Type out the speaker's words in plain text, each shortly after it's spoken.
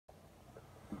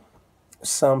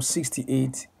Psalm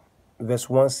 68 verse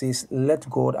 1 says, let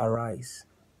God arise,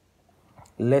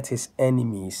 let his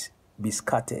enemies be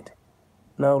scattered.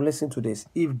 Now listen to this.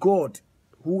 If God,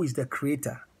 who is the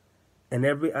creator, and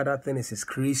every other thing is his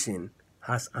creation,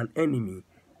 has an enemy,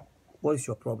 what is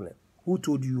your problem? Who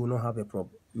told you you will not have a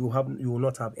problem? You will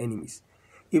not have enemies.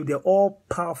 If the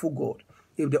all-powerful God,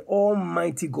 if the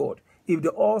almighty God, if the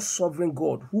all-sovereign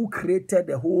God who created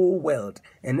the whole world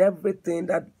and everything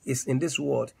that is in this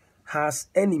world has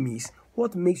enemies,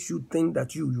 what makes you think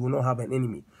that you will not have an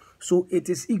enemy? So it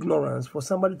is ignorance for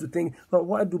somebody to think, well,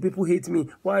 why do people hate me?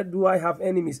 Why do I have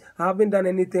enemies? I haven't done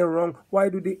anything wrong. Why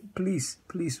do they? Please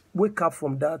wake up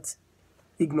from that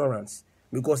ignorance.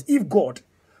 Because if God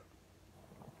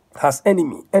has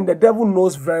enemy, and the devil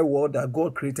knows very well that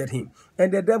God created him,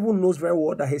 and the devil knows very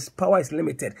well that his power is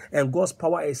limited and God's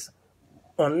power is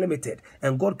unlimited,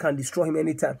 and God can destroy him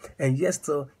anytime, and yet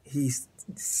still he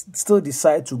still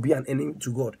decides to be an enemy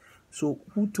to God. So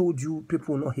who told you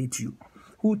people will not hate you?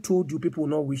 Who told you people will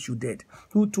not wish you dead?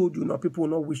 Who told you not people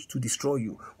will not wish to destroy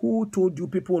you? Who told you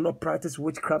people will not practice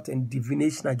witchcraft and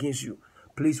divination against you?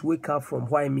 Please wake up from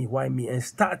why me, and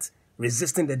start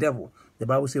resisting the devil. The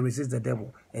Bible says resist the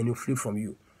devil and he'll flee from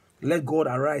you. Let God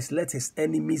arise. Let his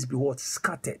enemies be what?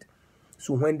 Scattered.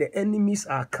 So when the enemies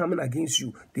are coming against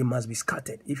you, they must be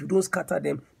scattered. If you don't scatter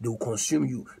them, they will consume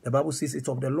you. The Bible says it's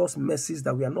of the Lord's mercies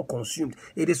that we are not consumed.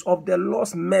 It is of the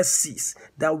Lord's mercies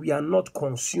that we are not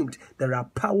consumed. There are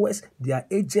powers, there are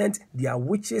agents, there are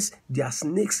witches, there are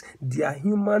snakes, there are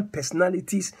human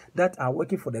personalities that are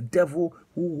working for the devil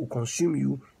who will consume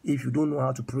you if you don't know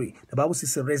how to pray. The Bible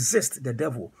says resist the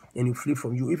devil and he'll flee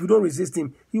from you. If you don't resist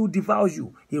him, he will devour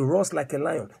you. He roars like a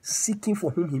lion, seeking for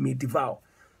whom he may devour.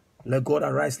 Let God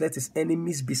arise, let his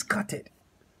enemies be scattered.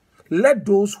 Let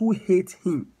those who hate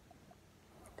him,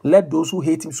 let those who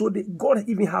hate him. So God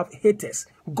even have haters.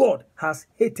 God has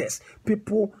haters.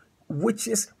 People,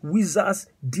 witches, wizards,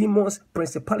 demons,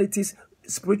 principalities,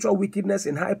 spiritual wickedness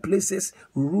in high places,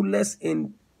 rulers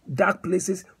in dark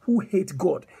places who hate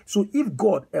God. So if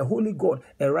God, a holy God,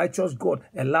 a righteous God,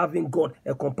 a loving God,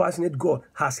 a compassionate God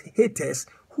has haters,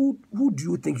 who do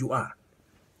you think you are?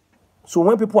 So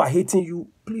when people are hating you,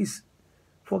 please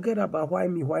forget about why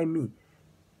me.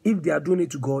 If they are doing it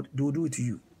to God, they will do it to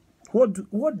you.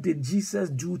 What did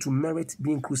Jesus do to merit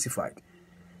being crucified?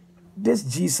 This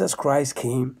Jesus Christ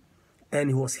came and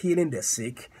he was healing the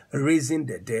sick, raising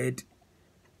the dead,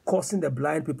 causing the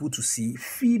blind people to see,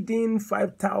 feeding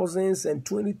 5,000 and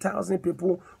 20,000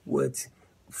 people with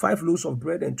 5 loaves of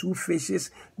bread and 2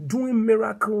 fishes, doing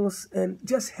miracles and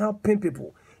just helping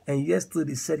people. And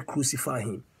yesterday they said crucify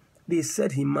him. They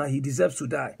said he deserves to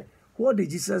die. What did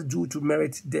Jesus do to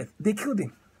merit death? They killed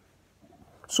him.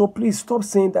 So please stop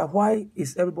saying that why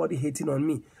is everybody hating on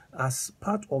me? As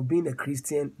part of being a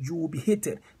Christian, you will be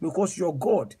hated because your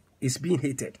God is being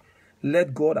hated.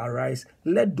 Let God arise.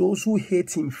 Let those who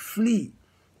hate him flee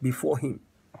before him.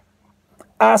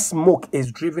 As smoke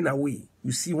is driven away,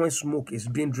 you see when smoke is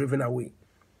being driven away,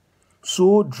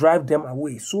 so drive them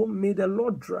away. So may the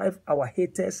Lord drive our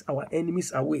haters, our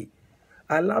enemies away.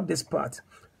 I love this part.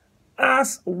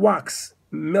 As wax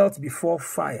melt before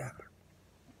fire.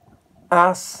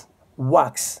 As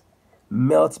wax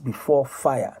melt before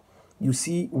fire. You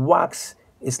see, wax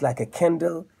is like a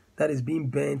candle that is being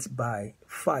burnt by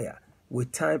fire.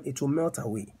 With time, it will melt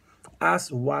away. As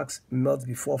wax melt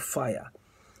before fire,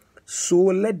 so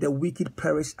let the wicked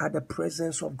perish at the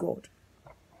presence of God.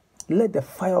 Let the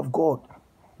fire of God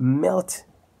melt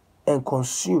and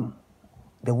consume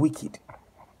the wicked,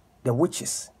 the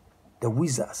witches, the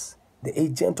wizards, the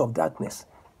agent of darkness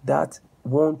that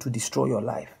want to destroy your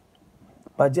life.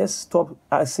 But just stop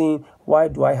asking, why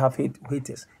do I have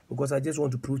haters? Because I just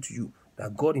want to prove to you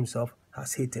that God himself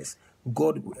has haters.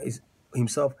 God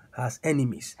himself has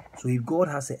enemies. So if God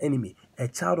has an enemy, a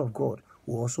child of God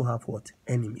will also have what?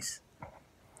 Enemies.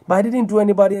 But I didn't do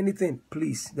anybody anything.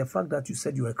 Please, the fact that you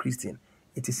said you are a Christian,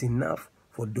 it is enough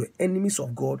for the enemies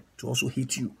of God to also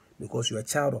hate you because you're a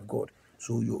child of God.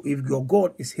 So if your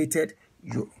God is hated,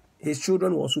 his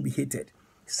children will also be hated.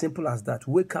 Simple as that.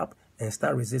 Wake up and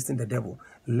start resisting the devil.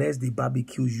 Lest they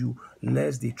barbecue you,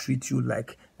 lest they treat you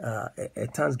like a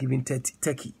Thanksgiving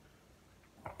turkey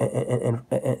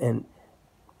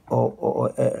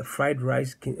or fried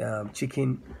rice,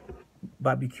 chicken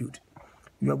barbecued.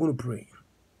 You are going to pray.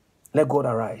 Let God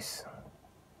arise.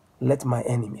 Let my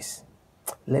enemies,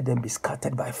 let them be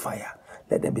scattered by fire.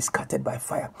 Let them be scattered by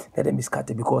fire. Let them be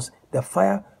scattered, because the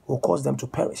fire will cause them to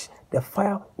perish. The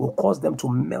fire will cause them to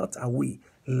melt away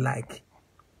like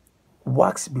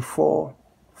wax before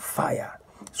fire.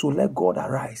 So let God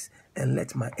arise. and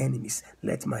let my enemies,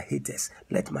 let my haters,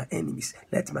 let my enemies,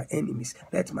 let my enemies,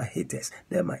 let my haters,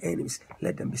 let my enemies,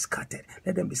 let them be scattered.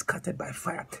 Let them be scattered by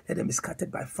fire. Let them be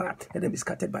scattered by fire. Let them be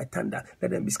scattered by thunder.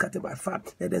 Let them be scattered by fire.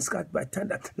 Let them be scattered by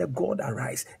thunder. Let God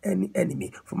arise. Any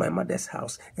enemy from my mother's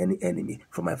house, any enemy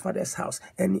from my father's house,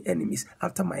 any enemies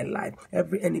after my life,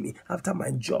 every enemy after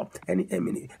my job, any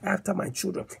enemy after my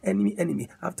children, any enemy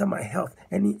after my health,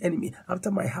 any enemy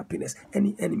after my happiness,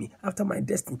 any enemy after my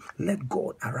destiny. Let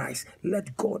God arise.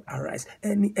 Let God arise.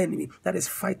 Any enemy that is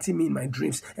fighting me in my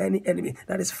dreams, any enemy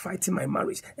that is fighting my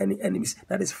marriage, any enemies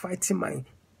that is fighting my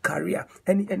career,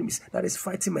 any enemies that is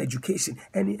fighting my education,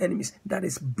 any enemies that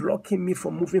is blocking me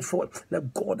from moving forward,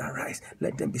 let God arise.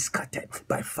 Let them be scattered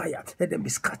by fire. Let them be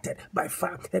scattered by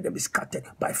fire. Let them be scattered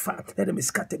by fire. Let them be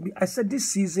scattered. I said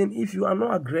this season, if you are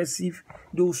not aggressive,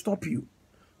 they will stop you.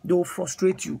 They will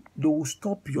frustrate you. They will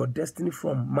stop your destiny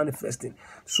from manifesting.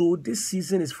 So this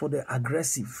season is for the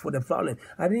aggressive, for the violent.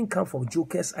 I didn't come for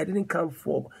jokers. I didn't come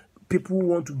for people who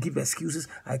want to give excuses.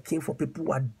 I came for people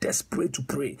who are desperate to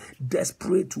pray,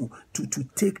 desperate to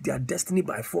take their destiny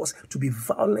by force, to be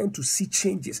violent, to see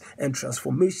changes and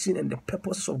transformation and the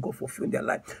purposes of God fulfill in their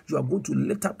life. You are going to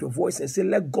lift up your voice and say,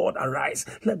 let God arise.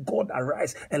 Let God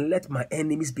arise and let my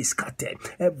enemies be scattered.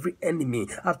 Every enemy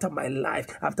after my life,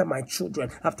 after my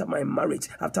children, after my marriage,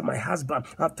 after my husband,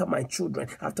 after my children,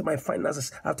 after my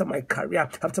finances, after my career,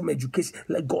 after my education,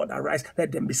 let God arise.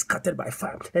 Let them be scattered by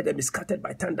fire. Let them be scattered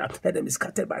by thunder. Let them be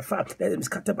scattered by fire. Let them be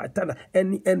scattered by thunder.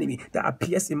 Any enemy that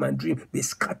appears in my dream, be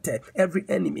scattered. Every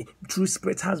enemy, true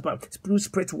spirit husband, true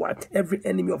spirit wife, every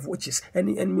enemy of witches,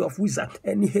 any enemy of wizard,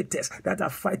 any haters that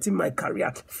are fighting my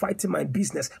career, fighting my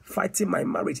business, fighting my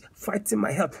marriage, fighting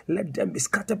my health, let them be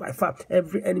scattered by fire.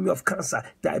 Every enemy of cancer,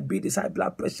 diabetes, high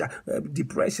blood pressure,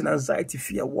 depression, anxiety,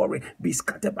 fear, worry, be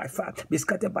scattered by fire, be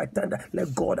scattered by thunder.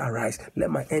 Let God arise.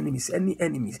 Let my enemies, any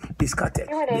enemies, be scattered,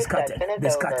 be scattered, be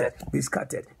scattered, be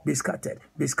scattered, be scattered,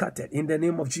 be scattered. In the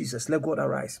name of Jesus, let God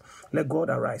arise. Let God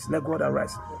arise. Let God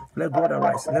arise. Let God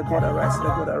arise. Let God arise.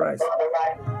 Let God arise.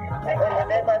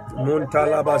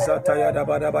 Montala bazata ya da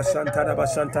bada bashanta da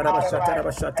bashanta da bashanta da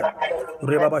bashanta.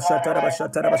 Reba bashanta da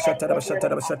bashanta da bashanta da bashanta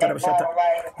da bashanta da bashanta.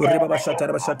 Reba bashanta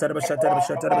da bashanta da bashanta da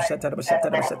bashanta da bashanta da bashanta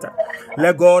da bashanta.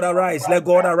 Let God arise. Let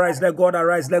God arise. Let God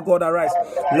arise. Let God arise.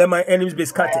 Let my enemies be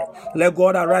scattered. Let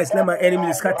God arise. Let my enemies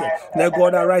be scattered. Let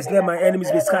God arise. Let my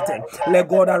enemies be scattered. Let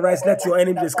God arise. Let your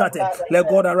enemies be scattered. Let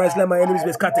God arise. Let my enemies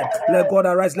be scattered. Let God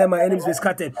arise. Let my enemies be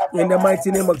scattered. In the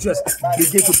mighty name of Jesus,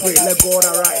 begin to pray. Let God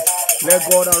arise. Let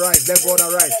God arise. Let God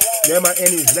arise. Let my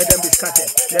enemies, let them be scattered.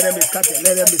 Let them be scattered.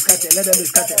 Let them be scattered. Let them be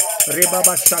scattered.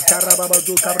 Rebaba shatara baba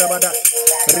du kabrabada.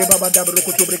 Rebaba da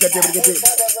brukutu brigade brigade.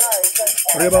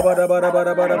 Rebaba da bara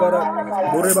bara bara bara.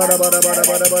 Rebaba bara bara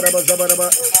bara bara bara bara.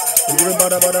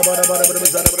 Rebaba bara bara bara bara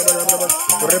bara.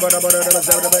 Rebaba bara bara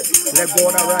bara. Let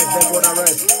God arise. Let God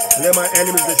arise. Let my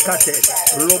enemies be scattered.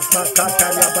 Lopa kata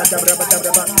labada brabada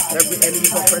braba. Every enemy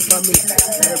of my family,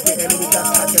 every enemy that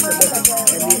scatters the message,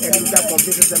 any enemy that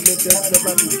convinces the message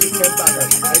never to be came back.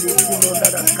 Any demon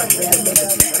that has scattered the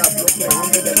message, that have blocked the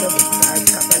hundred the message, I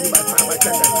scatter you by fire by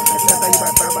thunder. I scatter you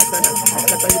by fire by thunder. I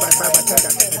scatter you by fire by thunder.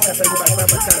 I scatter you by fire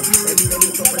by thunder. Any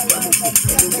enemy of my family,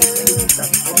 any that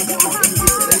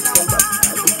come back.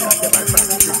 I scatter by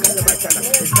fire. I scatter by thunder.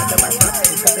 I scatter by fire.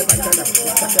 I scatter by thunder. I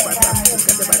scatter by fire. I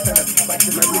scatter by thunder. Fight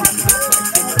my ministry.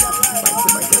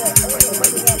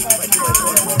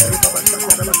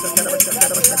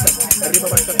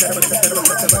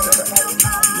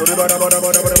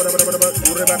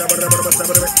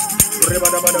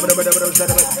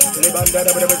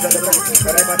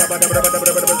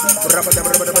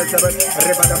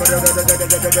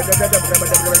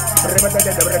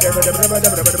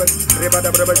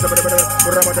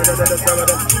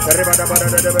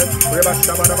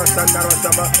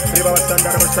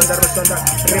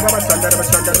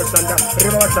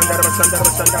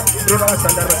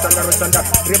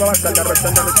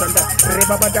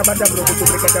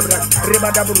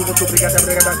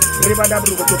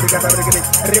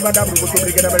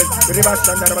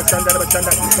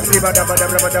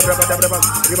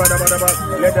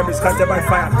 Let them be scattered by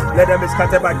fire. Let them be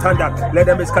scattered by thunder. Let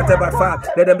them be scattered by fire.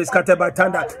 Let them be scattered by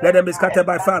thunder. Let them be scattered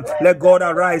by fire. Let God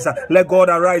arise. Let God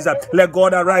arise. Let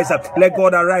God arise. Let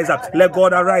God arise. Let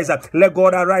God arise. Let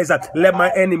God arise. Let my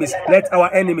enemies, let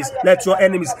our enemies, let your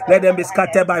enemies, let them be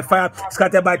scattered by fire,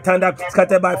 scattered by thunder,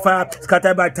 scattered by fire,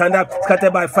 scattered by thunder,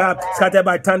 scattered by fire, scattered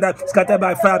by thunder, scattered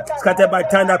by fire, scattered by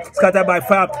thunder, scattered by by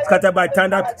fire, scattered by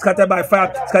thunder, scattered by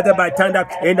fire, scattered by thunder.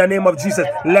 In the name of Jesus,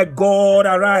 let God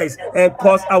arise and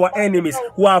cause our enemies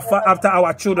who are after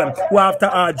our children, who are after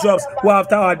our jobs, who are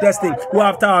after our destiny, who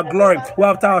are after our glory, who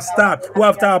are after our star, who are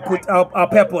after our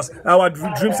purpose, our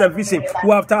dreams and vision,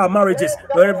 who are after our marriages.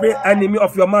 Every enemy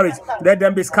of your marriage, let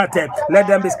them be scattered. Let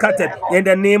them be scattered in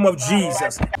the name of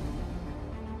Jesus.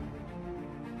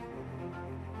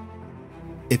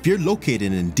 If you're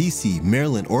located in DC,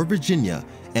 Maryland, or Virginia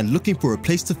and looking for a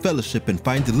place to fellowship and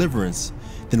find deliverance,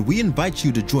 then we invite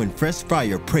you to join Fresh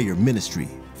Fire Prayer Ministry.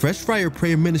 Fresh Fire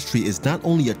Prayer Ministry is not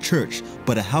only a church,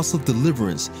 but a house of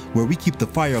deliverance where we keep the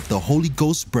fire of the Holy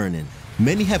Ghost burning.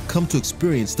 Many have come to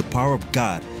experience the power of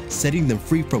God, setting them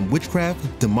free from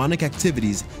witchcraft, demonic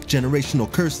activities, generational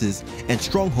curses, and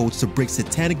strongholds to break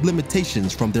satanic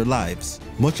limitations from their lives.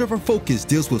 Much of our focus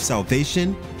deals with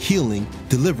salvation, healing,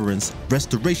 deliverance,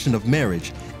 restoration of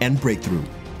marriage, and breakthrough.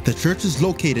 The church is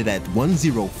located at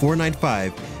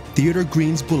 10495 Theodore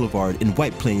Greens Boulevard in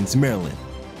White Plains, Maryland.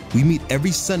 We meet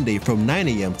every Sunday from 9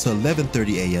 a.m. to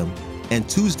 11:30 a.m. and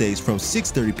Tuesdays from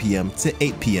 6:30 p.m. to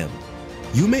 8 p.m.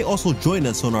 You may also join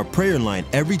us on our prayer line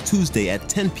every Tuesday at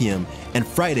 10 p.m. and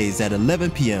Fridays at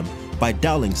 11 p.m. by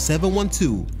dialing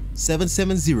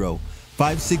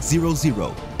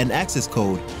 712-770-5600 and access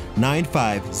code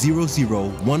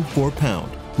 950014#.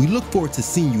 We look forward to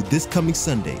seeing you this coming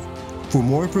Sunday. For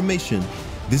more information,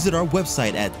 visit our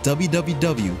website at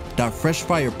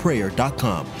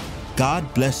www.freshfireprayer.com.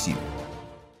 God bless you.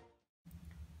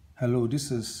 Hello,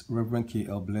 this is Reverend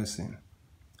K.L. Blessing,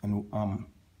 and I'm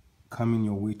coming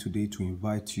your way today to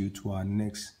invite you to our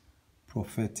next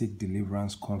prophetic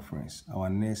deliverance conference. Our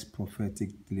next prophetic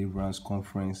deliverance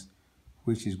conference,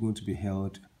 which is going to be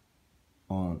held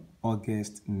on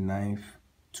August 9th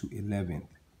to 11th.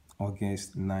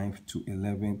 August 9th to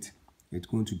 11th. It's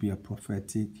going to be a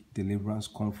prophetic deliverance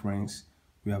conference.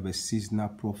 We have a seasonal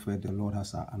prophet the Lord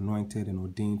has anointed and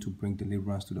ordained to bring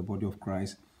deliverance to the body of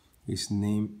Christ. His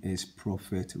name is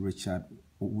Prophet Richard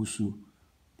Owusu.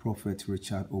 Prophet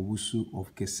Richard Owusu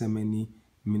of Gethsemane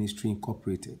Ministry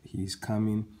Incorporated. He is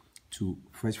coming to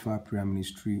Fresh Fire Prayer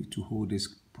Ministry to hold this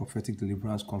prophetic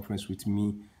deliverance conference with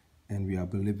me, and we are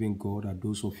believing God that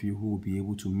those of you who will be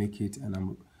able to make it, and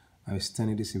I'm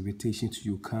extending this invitation to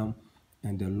you, come,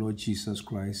 and the Lord Jesus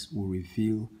Christ will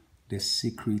reveal the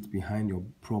secret behind your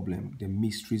problem, the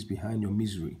mysteries behind your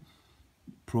misery.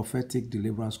 Prophetic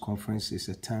deliverance conference is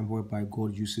a time whereby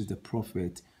God uses the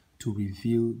prophet to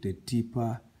reveal the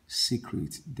deeper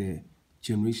secret, the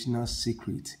generational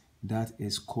secret that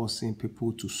is causing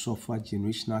people to suffer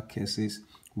generational curses,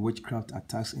 witchcraft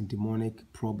attacks, and demonic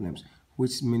problems,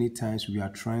 which many times we are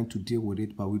trying to deal with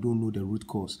it, but we don't know the root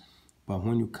cause. But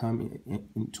when you come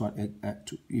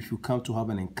if you come to have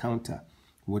an encounter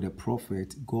with a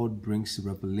prophet, God brings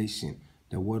revelation,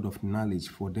 the word of knowledge,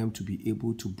 for them to be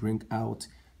able to bring out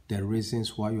the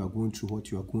reasons why you are going through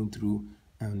what you are going through,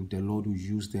 and the Lord will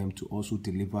use them to also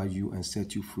deliver you and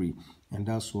set you free. And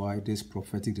that's why this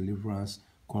prophetic deliverance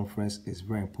conference is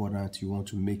very important. You want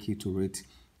to make it to it,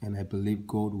 and I believe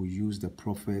God will use the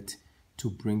prophet to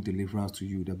bring deliverance to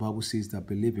you. The Bible says that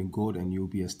believe in God and you will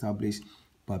be established,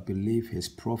 but believe his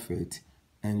prophet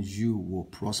and you will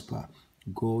prosper.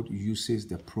 God uses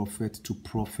the prophet to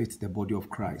profit the body of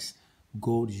Christ.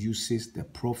 God uses the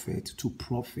prophet to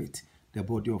profit the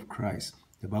body of Christ.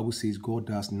 The Bible says God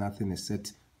does nothing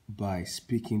except by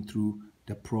speaking through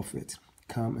the prophet.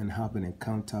 Come and have an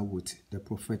encounter with the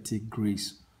prophetic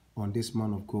grace on this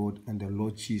man of God, and the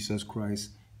Lord Jesus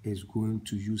Christ is going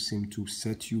to use him to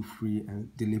set you free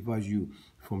and deliver you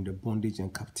from the bondage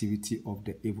and captivity of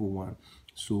the evil one.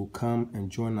 So come and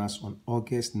join us on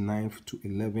August 9th to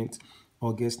 11th.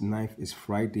 August 9th is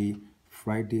Friday.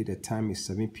 Friday, the time is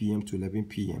 7 p.m. to 11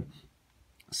 p.m.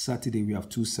 Saturday, we have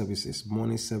two services.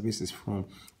 Morning service is from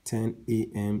 10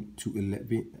 a.m. to 1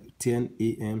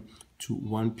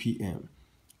 p.m.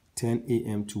 10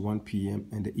 a.m. to 1 p.m.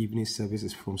 and the evening service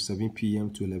is from 7 p.m.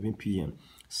 to 11 p.m.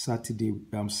 Sunday,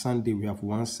 we have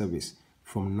one service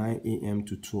from 9 a.m.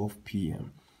 to 12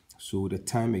 p.m. So the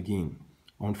time again,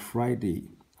 on Friday,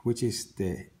 which is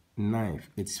the 9th,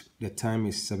 the time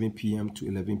is 7 p.m. to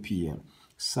 11 p.m.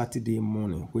 Saturday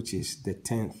morning, which is the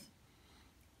 10th,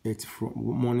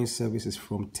 morning service is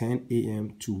from 10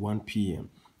 a.m. to 1 p.m.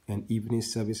 and evening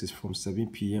service is from 7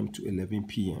 p.m. to 11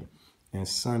 p.m. And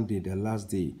Sunday, the last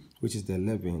day, which is the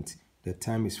 11th, the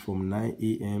time is from 9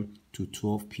 a.m. to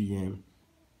 12 p.m.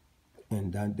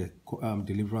 and then the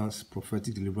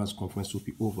prophetic deliverance conference will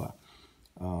be over.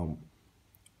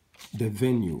 The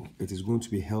venue, it is going to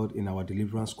be held in our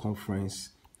deliverance conference,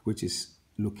 which is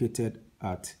located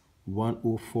at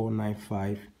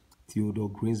 10495 Theodore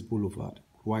Greens Boulevard,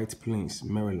 White Plains,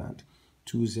 Maryland,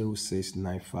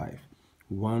 20695.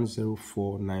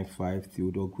 10495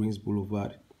 Theodore Greens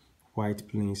Boulevard, White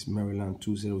Plains, Maryland,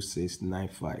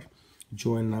 20695.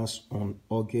 Join us on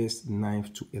August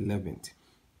 9th to 11th.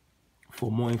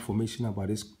 For more information about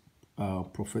this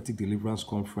prophetic deliverance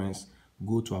conference,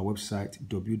 go to our website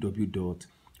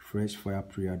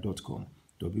www.freshfireprayer.com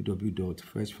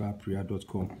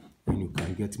www.freshfireprayer.com, and you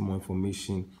can get more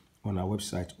information on our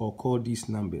website, or call these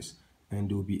numbers and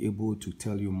they'll be able to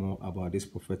tell you more about this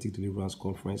prophetic deliverance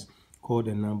conference. Call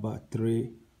the number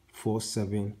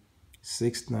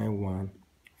 347-691-4712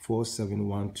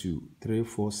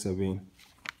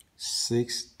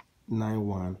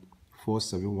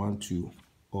 347-691-4712,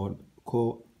 or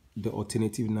call the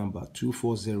alternative number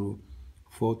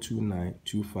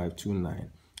 240-429-2529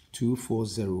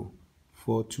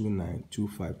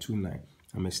 240-429-2529.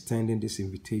 I'm extending this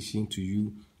invitation to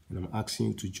you, and I'm asking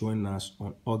you to join us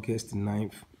on August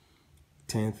 9th,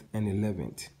 10th, and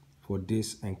 11th for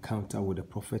this encounter with the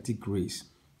prophetic grace.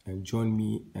 And join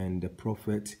me and the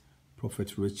Prophet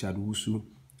Richard Wusu,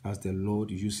 as the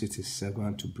Lord uses his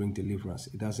servant to bring deliverance.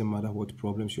 It doesn't matter what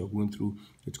problems you're going through.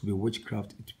 It could be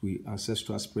witchcraft, it could be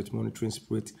ancestral spirit, monitoring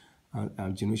spirit,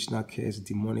 generational curse,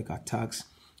 demonic attacks,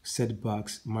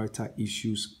 setbacks, marital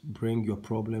issues. Bring your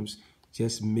problems.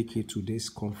 Just make it to this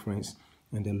conference,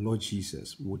 and the Lord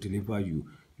Jesus will deliver you.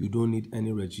 You don't need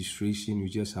any registration. You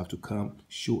just have to come,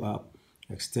 show up,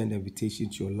 extend invitation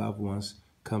to your loved ones.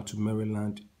 Come to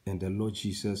Maryland, and the Lord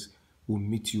Jesus will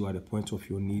meet you at the point of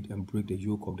your need and break the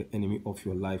yoke of the enemy of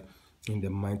your life in the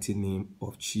mighty name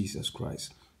of Jesus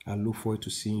Christ. I look forward to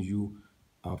seeing you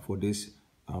for this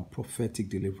prophetic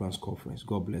deliverance conference.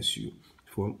 God bless you.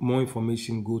 For more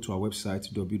information, go to our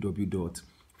website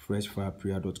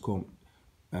www.freshfireprayer.com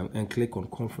and click on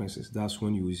conferences. That's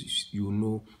when you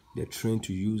know the train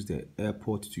to use, the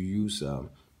airport to use,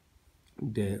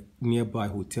 the nearby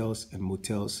hotels and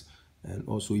motels. And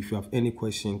also, if you have any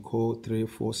question, call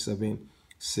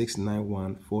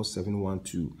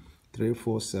 347-691-4712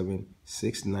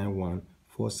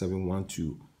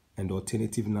 347-691-4712, and the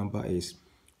alternative number is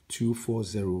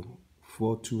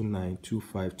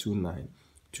 240-429-2529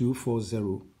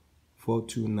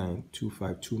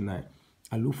 240-429-2529.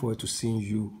 I look forward to seeing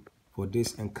you for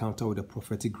this encounter with the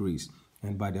prophetic grace,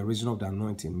 and by the reason of the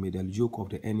anointing, may the yoke of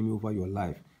the enemy over your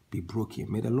life be broken.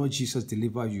 May the Lord Jesus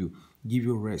deliver you, give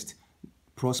you rest,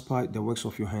 prosper the works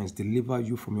of your hands, deliver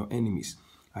you from your enemies.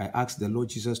 I ask the Lord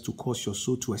Jesus to cause your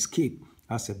soul to escape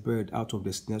as a bird out of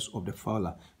the snares of the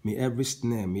fowler. May every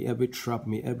snare, may every trap,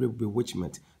 may every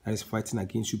bewitchment that is fighting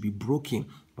against you be broken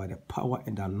by the power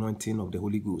and the anointing of the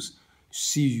Holy Ghost.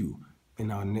 See you in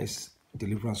our next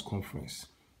deliverance conference,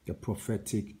 the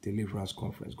prophetic deliverance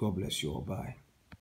conference. God bless you all. Bye.